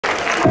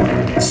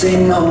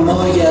Say no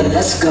more, yeah,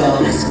 let's go.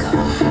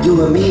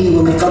 You and me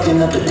when we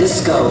fucking up the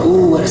disco.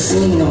 Ooh, what a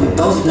scene, and we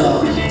both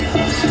know. You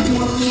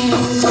and me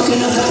when we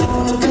fucking up the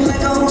moon, looking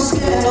like a whole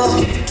scandal.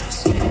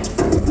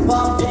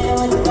 Walked in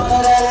with all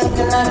of that,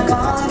 looking like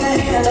all I can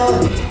handle.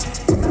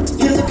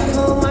 You're looking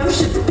for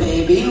worship,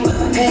 baby.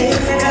 Well, hey,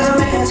 I got a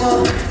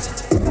mantle.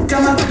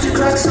 Got my Gucci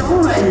Crocs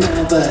on right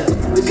now, but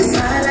we can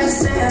slide like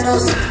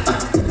sandals.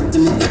 Let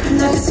me put it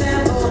like a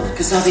sample,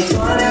 cause I'll be doing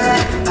it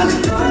right, I'll be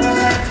doing it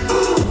right.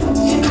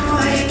 You know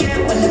how you get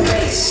when the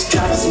bass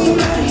drops and your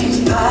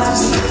body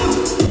pops.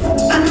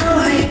 I know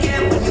how you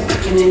get when you're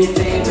picking in your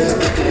favorite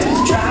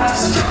record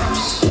drops.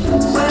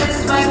 But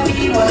this might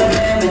be one of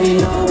them, and you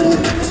know when the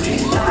chemistry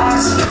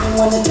locks. You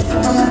wanna take it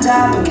from the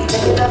top, and can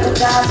take it off the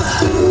top.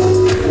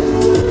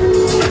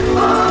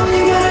 All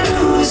you gotta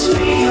do is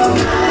free your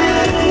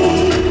mind,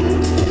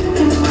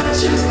 and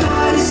watch your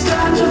body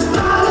start to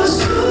follow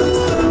suit.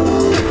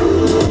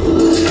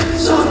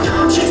 So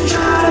don't you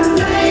try to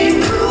play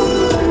it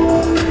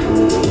cool.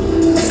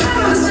 Step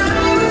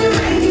outside when you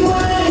make it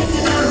wine,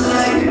 and I'm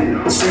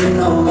like, say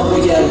no more,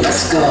 yeah,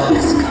 let's go.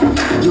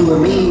 You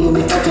and me when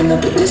we fucking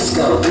up the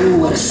disco. Ooh,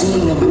 what a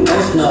scene, and we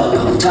both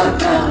know. Top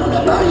down on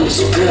that body,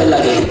 she feel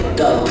like a hit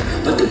though.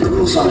 But the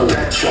groove's on the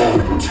retro.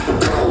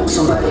 Go,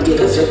 somebody get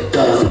a fit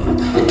though.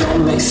 It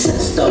don't make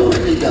sense though,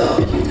 really though.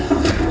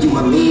 You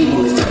and me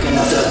when we fucking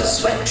up the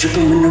sweat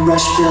dripping in the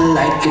rush, feel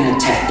like an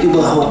attack. You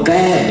a whole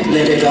bag,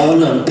 let it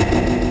all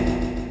unpack.